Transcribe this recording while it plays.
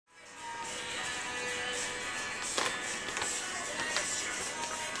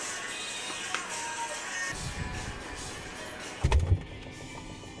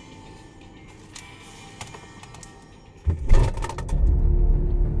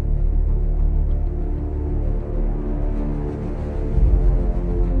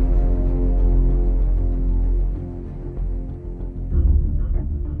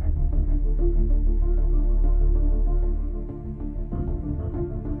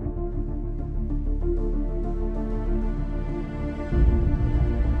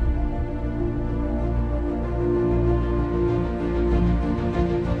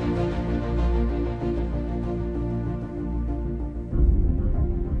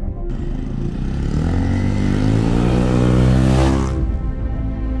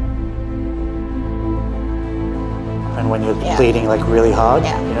when you're bleeding like really hard.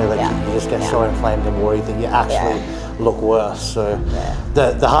 You know, like you just get so inflamed and worried that you actually look worse. So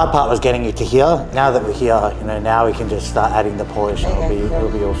the hard part was getting you to here. Now that we're here, you know, now we can just start adding the polish and it'll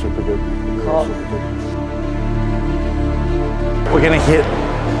be all super good. We're gonna hit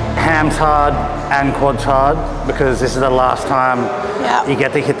hams hard and quads hard because this is the last time you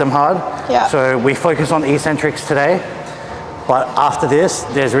get to hit them hard. So we focus on eccentrics today, but after this,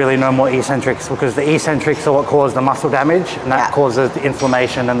 there's really no more eccentrics because the eccentrics are what cause the muscle damage and that causes the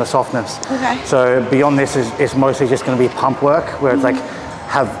inflammation and the softness. So beyond this is mostly just gonna be pump work where it's like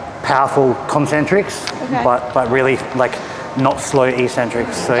have powerful concentrics, but really like not slow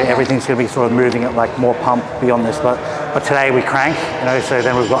eccentrics. So everything's gonna be sort of moving at like more pump beyond this. But today we crank, you know, so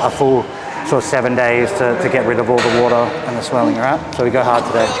then we've got a full sort of 7 days to get rid of all the water and the swelling, all right? So we go hard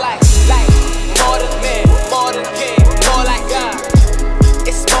today.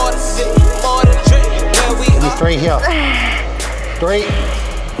 Give me 3 here. 3.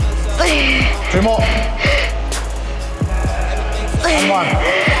 2 more. And 1.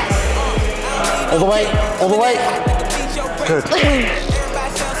 All the way, all the way. Good.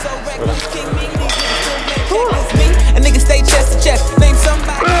 A nigga stay chest to chest. Name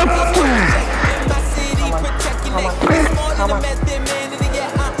somebody. Come on.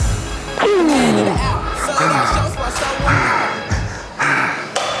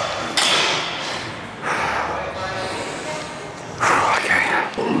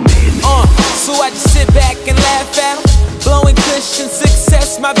 So I just sit back and laugh at him. Blowing cushion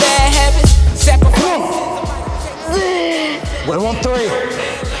success, my bad habits. Sacrifice. We want 3.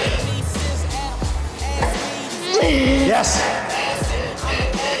 Yes.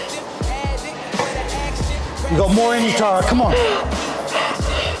 You got more in you, Tara. Come on.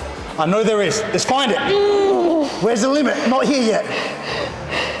 I know there is. Let's find it. Where's the limit? Not here yet.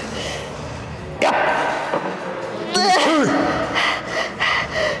 Yep. 2.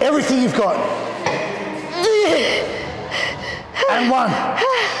 Everything you've got. And 1.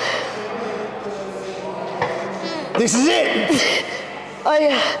 This is it. Oh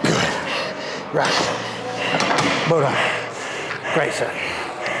yeah. Good. Right. Well done. Great set.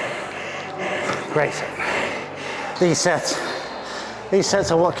 Great set. These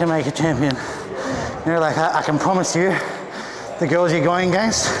sets are what can make a champion. You know, like I can promise you, the girls you're going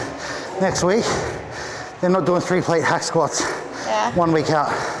against next week, they're not doing 3-plate hack squats 1 week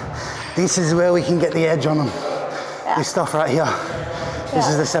out. This is where we can get the edge on them. This stuff right here. This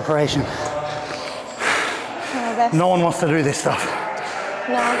is the separation. No one wants to do this stuff.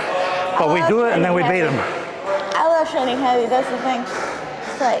 No. But we do it and then we beat them. I love training heavy, that's the thing.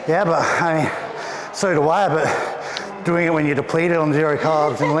 It's like... Yeah, but I mean, so do I, but doing it when you're depleted on 0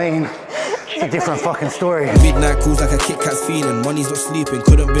 carbs and lean, it's a different fucking story. Midnight calls like a Kit Kat's feeling. Money's not sleeping,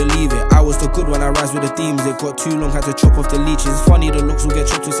 couldn't believe it. I was the good one, I rise with the themes. It got too long, had to chop off the leeches. Funny, the looks will get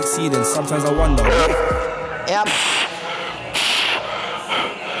chopped to succeeding. Sometimes I wonder. Yep.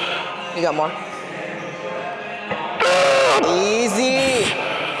 You got more. Easy.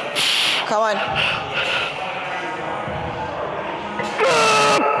 Come on.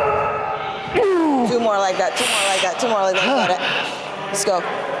 Two more like that, 2 more like that, 2 more like that. You got it. Let's go.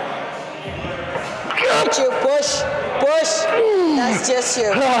 Get you, push, push. That's just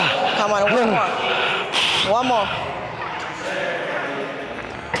you. Come on, 1 more. 1 more.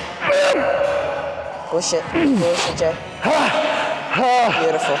 Push it, Jay.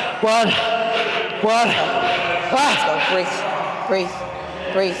 Beautiful. 1. Let's go, breathe, breathe,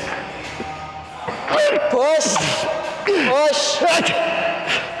 breathe. Push, push.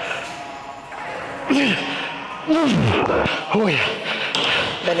 Oh yeah.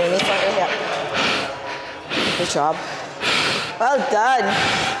 Bend your knees under here. Good job. Well done.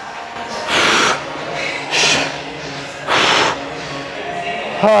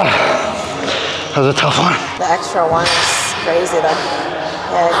 That was a tough one. The extra one is crazy though.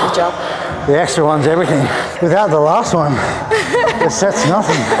 Yeah, good job. The extra one's everything. Without the last one, the set's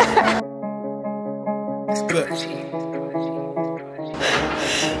nothing.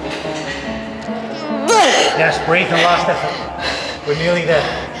 Yes, breathe and last effort. We're nearly there.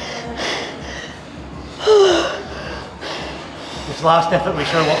 This last effort, we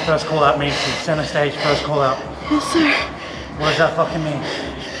show what first call out means. Center stage, first call out. Yes, sir. What does that fucking mean?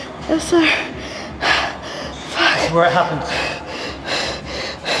 Yes, sir. This is where it happens.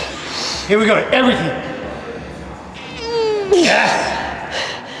 Here we go, everything. Yes.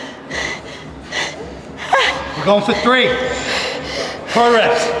 We're going for 3. Pro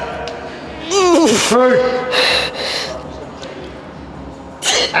reps. 2.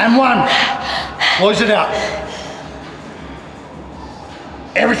 And 1. Close it out.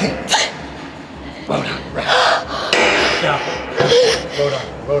 Everything. Well done. Right. Roll down,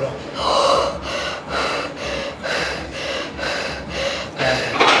 roll down.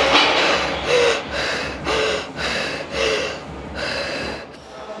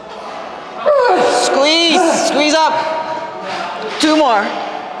 Squeeze, squeeze up. 2 more.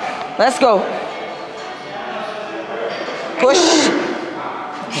 Let's go. Push.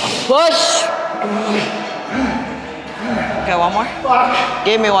 Push. Okay, 1 more.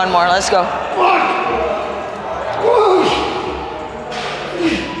 Give me 1 more. Let's go.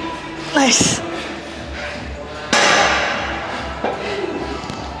 Nice.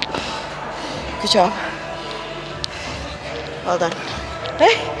 Good job. Well done.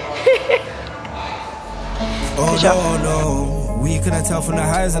 Oh no, we couldn't tell from the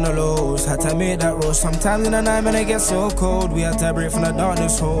highs and the lows. Had to make that road. Sometimes in the night when it gets so cold, we had to break from the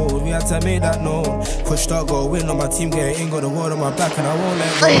darkness hold. We had to make that known. Push start, go win on my team, get in, got the world on my back, and I won't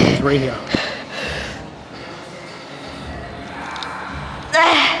let go. 3 here.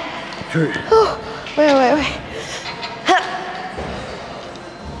 2. Wait.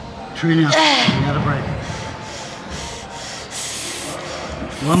 3 now. You gotta break.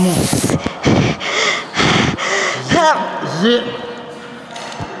 1 more. Zip.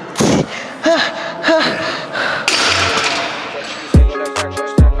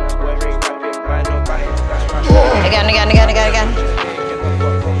 Again.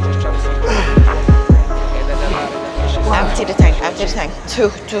 Empty the tank.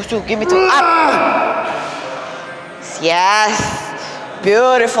 2. Give me 2. Up. Yes.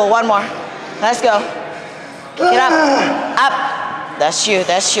 Beautiful. 1 more. Let's go. Get up. Up. That's you.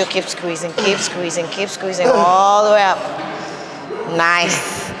 Keep squeezing all the way up.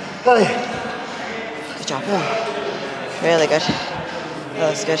 Nice. Good job. Really good. That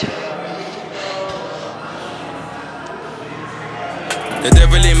was good. The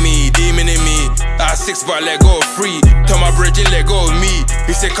devil in me, demon in me. I 6 but I let go of 3. Tell my bridge and let go of me.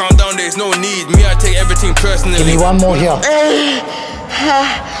 He said calm down, there's no need. Me, I take everything personally. Give me 1 more here.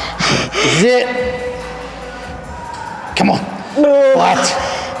 Zip. Come on. Flat.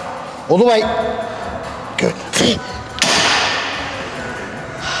 All the way. Good.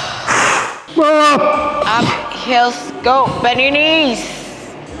 Up, heels, go. Bend your knees.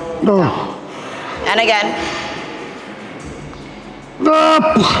 And again.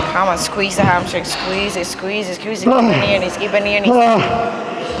 Come on, squeeze the hamstring. Squeeze it. Keep bending your knees.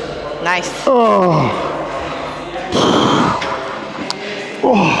 Nice.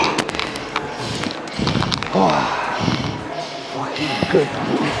 Good.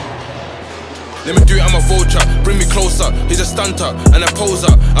 Let me do it, I'm a vulture, bring me closer. He's a stunter and a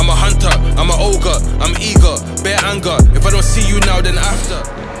poser. I'm a hunter, I'm an ogre, I'm eager, bare anger. If I don't see you now, then after.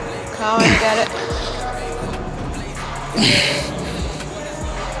 Come on, you got it.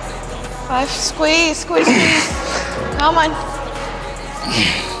 5, squeeze. Come on.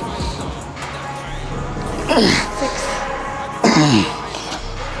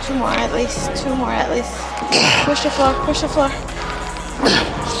 6. 2 more at least. Push the floor.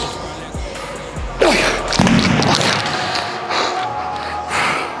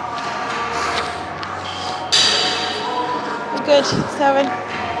 Good. 7.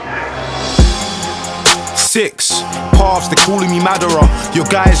 6. Paths, they're calling me Madara. Your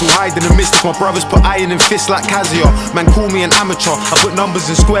guys who hide in the mist of my brothers put iron in fists like Kazuya. Man call me an amateur. I put numbers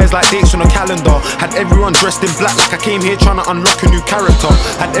in squares like dates on a calendar. Had everyone dressed in black like I came here trying to unlock a new character.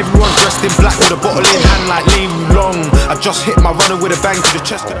 Had everyone dressed in black with a bottle in hand like Lane Long. I just hit my runner with a bang to the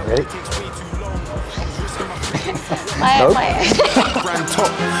chest. Grand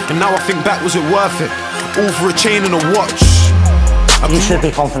top, and now I think back, was it worth it? All for a chain and a watch. You should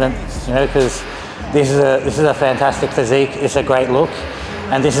be confident, you know, because this is a fantastic physique. It's a great look,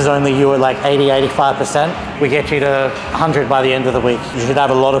 and this is only you at like 80-85%. We get you to 100 by the end of the week. You should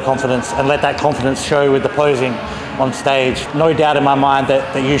have a lot of confidence and let that confidence show with the posing on stage. No doubt in my mind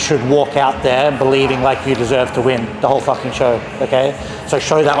that you should walk out there believing like you deserve to win the whole fucking show, okay? So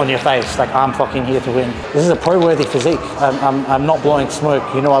show that on your face, like I'm fucking here to win. This is a pro-worthy physique. I'm not blowing smoke.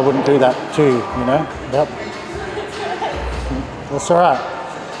 You know I wouldn't do that too, you know? Yep. That's all right.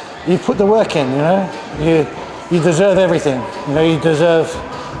 You put the work in, you know? You deserve everything. You know, you deserve,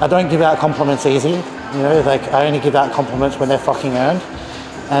 I don't give out compliments easy, you know? Like I only give out compliments when they're fucking earned.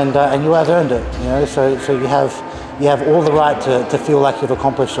 And you have earned it, you know? So you have all the right to feel like you've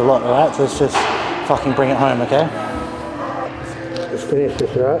accomplished a lot, all right? So let's just fucking bring it home, okay? Let's finish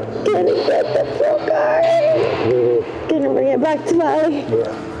this, all right? Gonna get the fuck out. Gonna bring it back to Galih.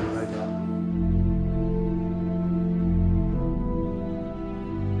 Yeah.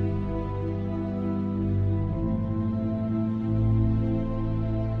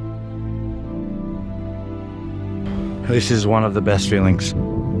 This is one of the best feelings.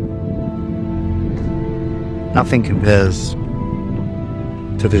 Nothing compares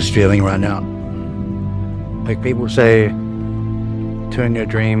to this feeling right now. Like people say, turn your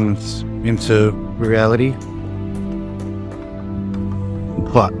dreams into reality.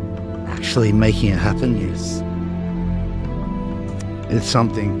 But actually making it happen it's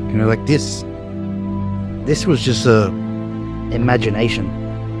something, you know, like this was just a imagination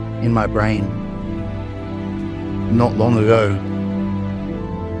in my brain not long ago,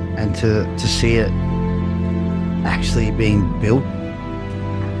 and to see it actually being built,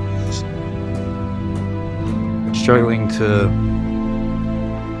 struggling to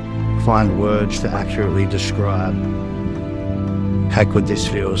find words to accurately describe how good this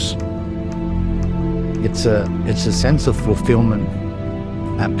feels. It's a sense of fulfillment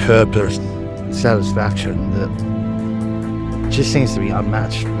and purpose, satisfaction that just seems to be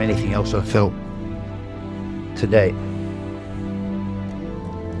unmatched from anything else I've felt to date.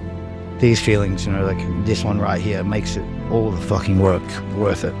 These feelings, you know, like this one right here, makes it all the fucking work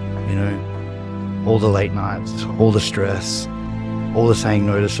worth it, you know? All the late nights, all the stress, all the saying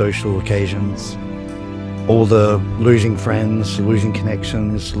no to social occasions, all the losing friends, losing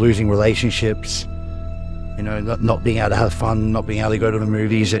connections, losing relationships, you know, not being able to have fun, not being able to go to the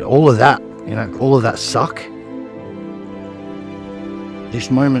movies, all of that, you know, all of that suck. This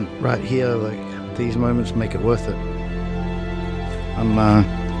moment right here, like, these moments make it worth it.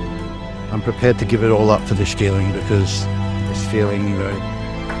 I'm prepared to give it all up for this feeling, because this feeling, you know,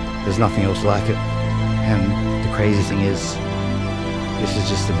 there's nothing else like it. And the crazy thing is, this is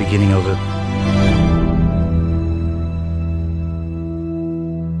just the beginning of it.